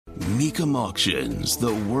Mecum Auctions,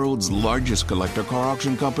 the world's largest collector car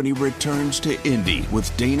auction company, returns to Indy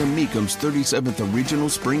with Dana Mecum's 37th Regional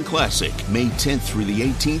Spring Classic, May 10th through the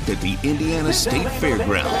 18th at the Indiana State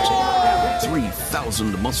Fairgrounds.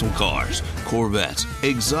 3,000 muscle cars, Corvettes,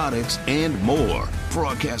 exotics, and more.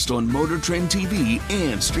 Broadcast on Motor Trend TV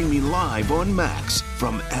and streaming live on Max.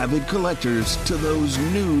 From avid collectors to those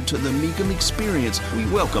new to the Mecum experience, we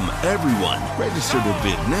welcome everyone. Register to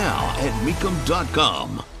bid now at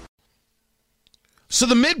Mecum.com. So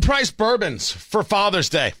the mid-price bourbons for Father's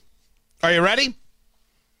Day. Are you ready?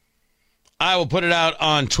 I will put it out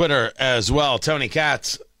on Twitter as well. Tony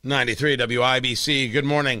Katz, 93 WIBC. Good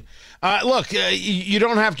morning. Look, you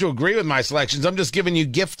don't have to agree with my selections. I'm just giving you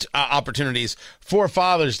gift opportunities for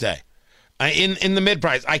Father's Day. In the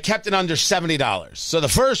mid-price, I kept it under $70. So the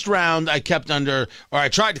first round I kept under, or I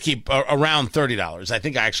tried to keep around $30. I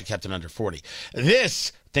think I actually kept it under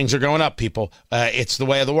 $40. Things are going up, people. It's the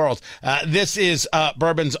way of the world. This is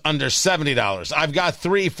bourbons under $70. I've got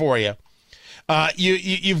three for you.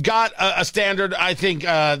 You've got a standard, I think,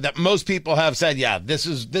 that most people have said, yeah,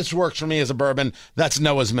 this works for me as a bourbon. That's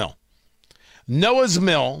Noah's Mill. Noah's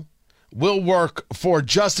Mill will work for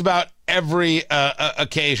just about every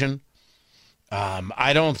occasion.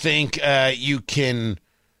 I don't think you can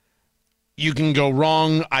go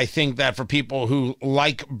wrong. I think that for people who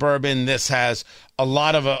like bourbon, this has a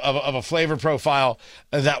lot of a flavor profile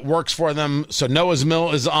that works for them. So Noah's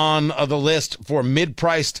Mill is on the list for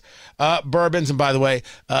mid-priced bourbons. And by the way,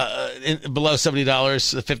 below $70,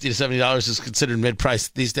 $50 to $70 is considered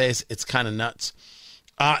mid-priced these days. It's kind of nuts.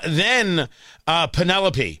 Then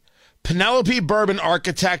Penelope. Penelope Bourbon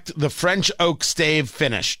Architect, the French oak stave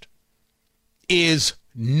finished, is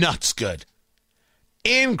nuts good.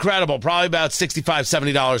 Incredible. Probably about $65,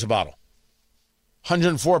 $70 a bottle.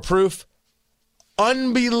 104 proof.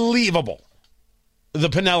 Unbelievable. The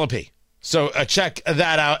Penelope. So check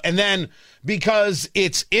that out. And then because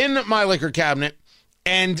it's in my liquor cabinet,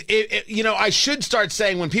 and I should start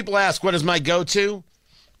saying when people ask what is my go-to,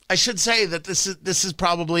 I should say that this is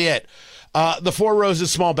probably it. The Four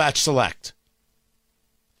Roses Small Batch Select.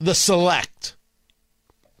 The Select.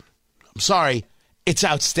 I'm sorry, it's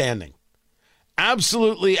outstanding.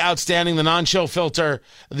 Absolutely outstanding. The non-chill filter,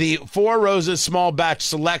 the Four Roses Small Batch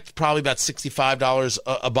Select, probably about $65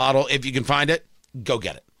 a bottle. If you can find it, go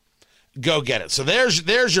get it. Go get it. So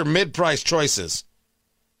there's your mid-price choices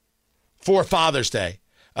for Father's Day.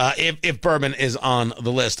 If bourbon is on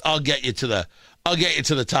the list, I'll get you to the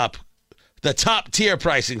top tier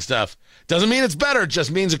pricing stuff. Doesn't mean it's better, it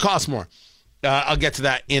just means it costs more. I'll get to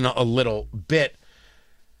that in a little bit.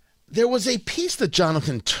 There was a piece that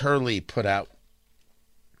Jonathan Turley put out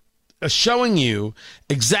showing you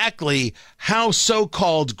exactly how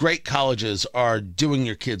so-called great colleges are doing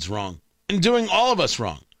your kids wrong and doing all of us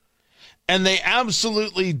wrong. And they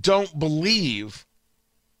absolutely don't believe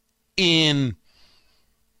in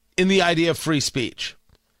the idea of free speech.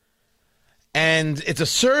 And it's a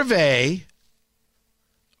survey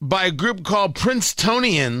by a group called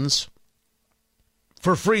Princetonians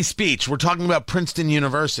for Free Speech. We're talking about Princeton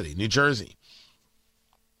University, New Jersey.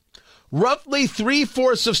 Roughly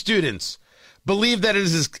 3/4 of students believe that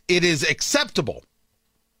it is acceptable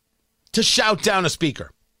to shout down a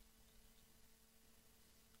speaker.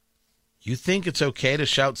 You think it's okay to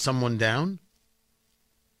shout someone down?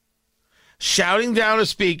 Shouting down a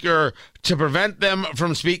speaker to prevent them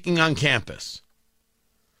from speaking on campus.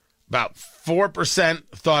 About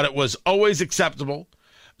 4% thought it was always acceptable.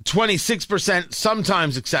 26%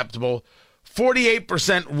 sometimes acceptable.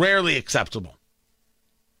 48% rarely acceptable.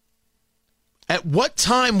 At what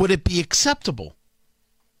time would it be acceptable?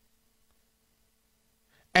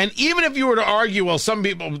 And even if you were to argue, well, some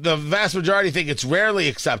people, the vast majority think it's rarely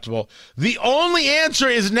acceptable, the only answer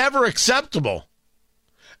is never acceptable.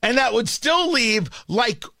 And that would still leave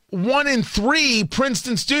like 1 in 3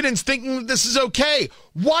 Princeton students thinking that this is okay.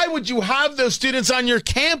 Why would you have those students on your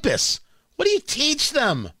campus? What do you teach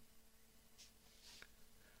them?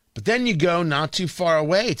 But then you go not too far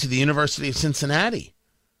away to the University of Cincinnati,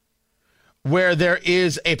 where there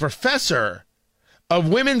is a professor of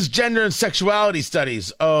women's gender and sexuality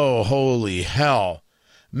studies. Oh, holy hell.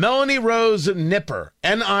 Melanie Rose Nipper,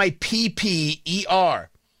 Nipper.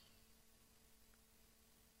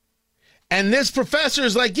 And this professor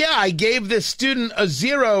is like, yeah, I gave this student a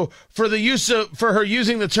 0 for her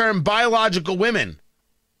using the term biological women.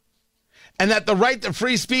 And that the right to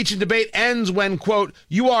free speech and debate ends when, quote,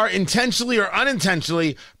 you are intentionally or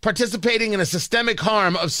unintentionally participating in a systemic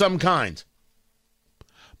harm of some kind.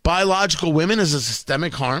 Biological women is a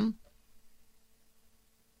systemic harm?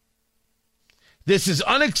 This is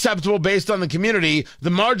unacceptable based on the community, the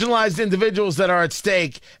marginalized individuals that are at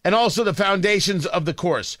stake, and also the foundations of the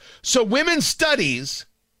course. So women's studies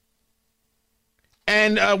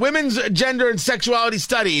and women's gender and sexuality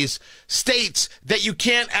studies states that you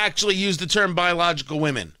can't actually use the term biological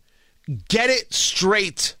women. Get it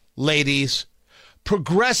straight, ladies.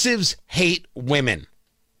 Progressives hate women.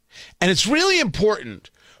 And it's really important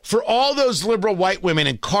for all those liberal white women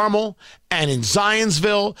in Carmel and in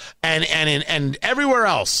Zionsville and everywhere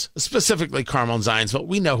else, specifically Carmel and Zionsville.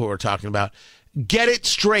 We know who we're talking about. Get it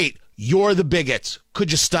straight. You're the bigots.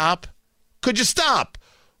 Could you stop? Could you stop?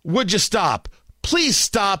 Would you stop? Please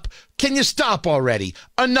stop. Can you stop already?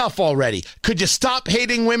 Enough already. Could you stop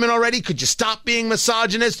hating women already? Could you stop being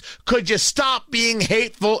misogynist? Could you stop being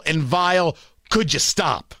hateful and vile? Could you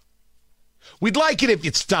stop? We'd like it if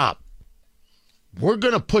you'd stop. We're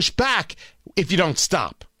going to push back if you don't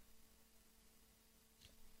stop.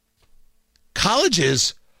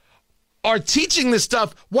 Colleges are teaching this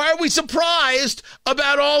stuff. Why are we surprised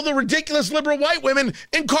about all the ridiculous liberal white women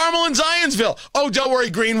in Carmel and Zionsville? Oh, don't worry,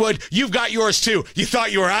 Greenwood. You've got yours too. You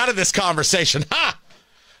thought you were out of this conversation. Ha!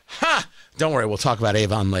 Ha! Don't worry. We'll talk about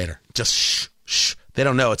Avon later. Just shh, shh. They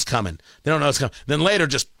don't know it's coming. They don't know it's coming. Then later,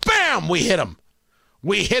 just bam, we hit them.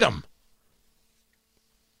 We hit them.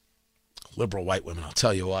 Liberal white women, I'll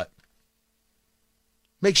tell you what.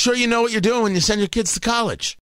 Make sure you know what you're doing when you send your kids to college.